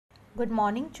Good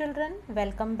morning children,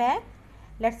 welcome back.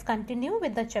 Let's continue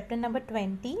with the chapter number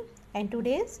 20 and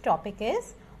today's topic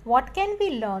is what can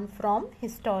we learn from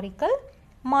historical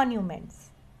monuments.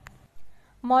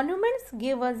 Monuments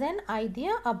give us an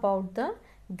idea about the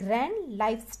grand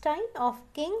lifestyle of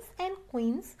kings and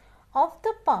queens of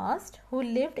the past who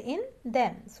lived in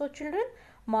them. So children,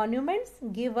 monuments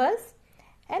give us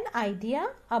an idea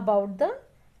about the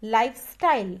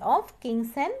lifestyle of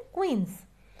kings and queens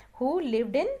who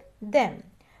lived in them.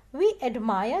 We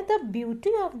admire the beauty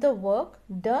of the work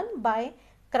done by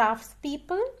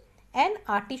craftspeople and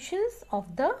artisans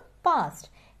of the past.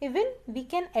 Even we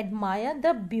can admire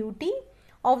the beauty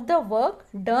of the work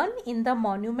done in the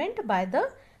monument by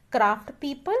the craft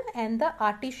people and the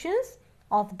artisans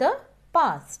of the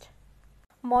past.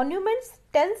 Monuments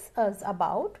tells us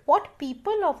about what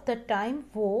people of the time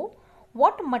wore,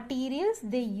 what materials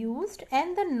they used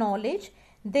and the knowledge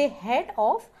they had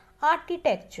of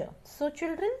architecture. So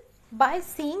children, by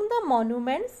seeing the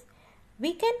monuments,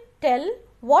 we can tell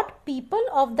what people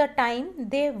of the time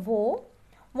they wore,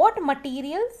 what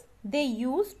materials they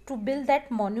used to build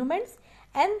that monuments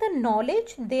and the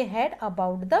knowledge they had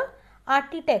about the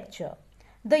architecture.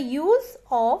 The use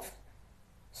of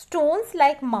stones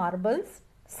like marbles,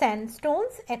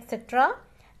 sandstones, etc.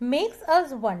 makes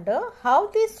us wonder how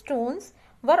these stones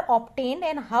were obtained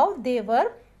and how they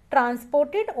were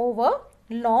transported over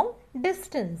long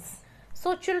distance.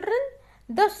 So children,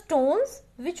 the stones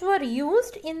which were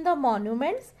used in the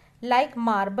monuments like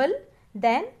marble,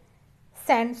 then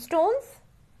sandstones,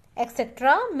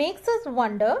 etc. makes us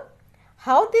wonder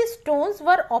how these stones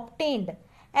were obtained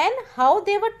and how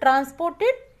they were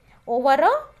transported over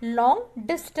a long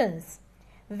distance.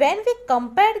 When we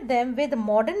compare them with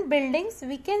modern buildings,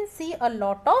 we can see a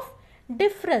lot of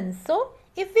difference. So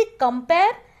if we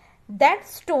compare that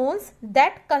stones,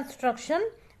 that construction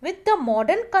with the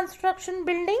modern construction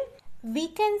building, we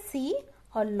can see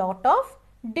a lot of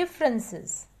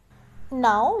differences.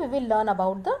 Now we will learn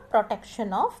about the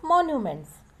protection of monuments.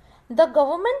 The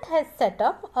government has set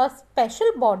up a special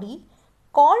body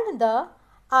called the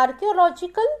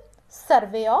Archaeological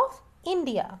Survey of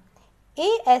India,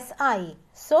 ASI.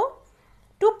 So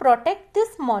to protect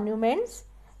these monuments,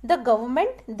 the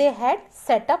government they had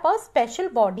set up a special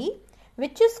body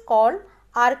which is called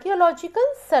Archaeological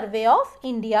Survey of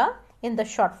India. In the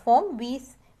short form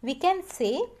we can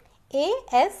say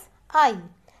ASI,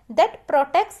 that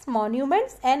protects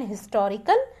monuments and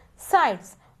historical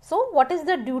sites. So what is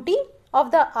the duty of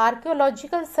the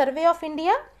Archaeological Survey of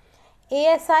India?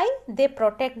 ASI, they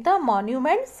protect the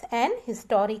monuments and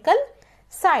historical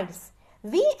sites.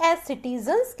 We as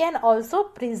citizens can also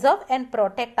preserve and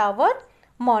protect our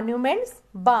monuments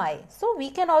by. So we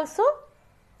can also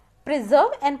preserve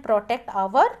and protect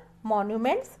our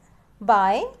monuments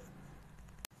by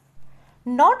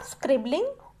not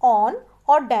scribbling on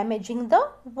or damaging the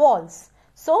walls.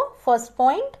 So first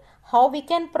point, how we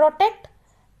can protect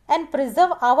and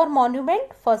preserve our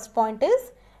monument. First point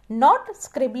is not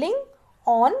scribbling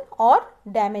on or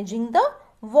damaging the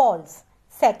walls.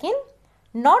 Second,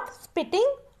 not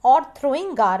spitting or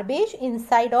throwing garbage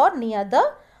inside or near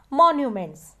the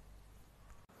monuments.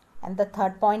 And the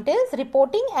third point is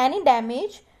reporting any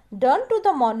damage done to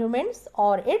the monuments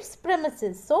or its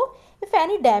premises. So if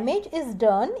any damage is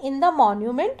done in the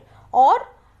monument or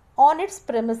on its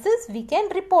premises, we can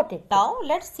report it. Now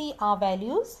let's see our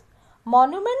values.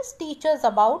 Monuments teach us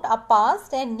about our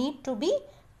past and need to be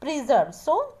preserved.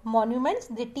 So monuments,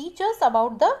 they teach us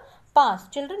about the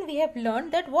past. Children, we have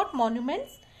learned that what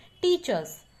monuments teach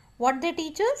us. What they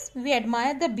teach us? We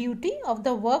admire the beauty of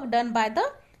the work done by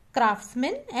the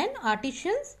craftsmen and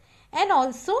artisans, and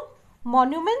also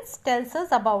monuments tells us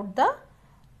about the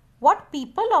what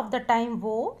people of the time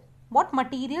wore, what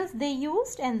materials they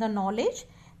used and the knowledge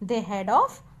they had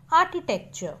of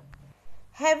architecture.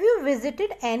 Have you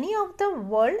visited any of the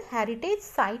World Heritage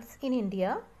Sites in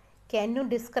India? Can you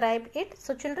describe it?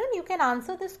 So children, you can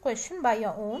answer this question by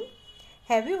your own.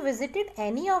 Have you visited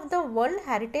any of the World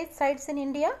Heritage Sites in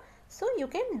India? So you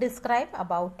can describe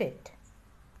about it.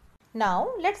 Now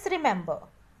let's remember,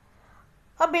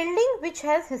 a building which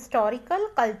has historical,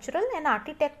 cultural and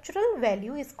architectural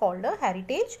value is called a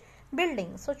heritage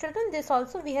building. So children, this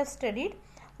also we have studied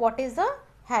what is a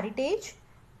heritage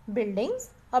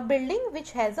buildings. A building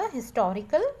which has a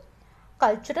historical,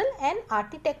 cultural and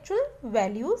architectural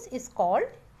values is called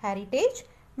heritage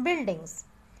buildings.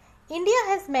 India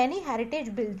has many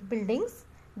heritage buildings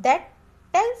that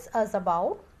tells us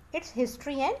about its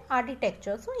history and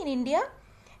architecture. So in India,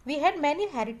 we had many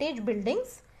heritage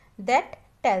buildings that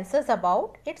tells us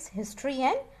about its history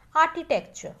and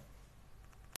architecture.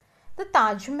 The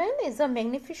Taj Mahal is a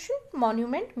magnificent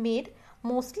monument made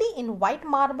mostly in white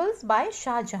marbles by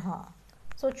Shah Jahan.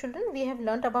 So children, we have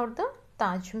learnt about the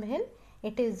Taj Mahal.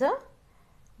 It is a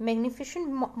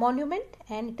magnificent monument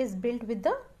and it is built with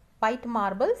the white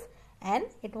marbles and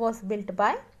it was built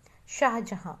by Shah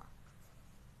Jahan.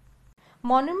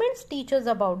 Monuments teach us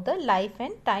about the life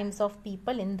and times of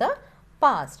people in the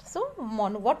past. So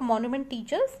what monument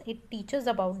teaches? It teaches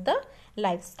about the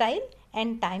lifestyle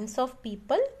and times of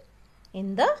people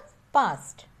in the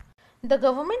past. The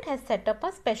government has set up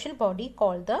a special body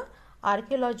called the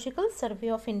Archaeological Survey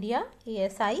of India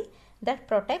 (ASI) that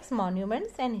protects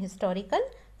monuments and historical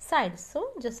sites. So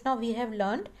just now we have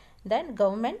learned that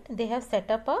government, they have set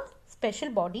up a special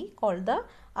body called the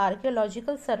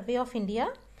Archaeological Survey of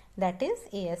India, that is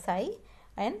ASI.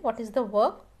 And what is the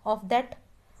work of that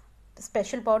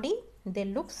special body? They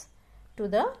looks to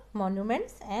the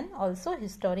monuments and also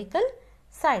historical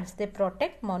sites. They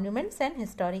protect monuments and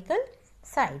historical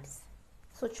sites.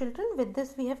 So children, with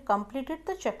this we have completed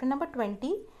the chapter number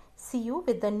 20. See you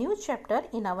with the new chapter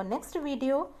in our next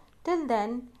video. Till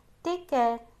then, take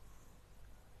care.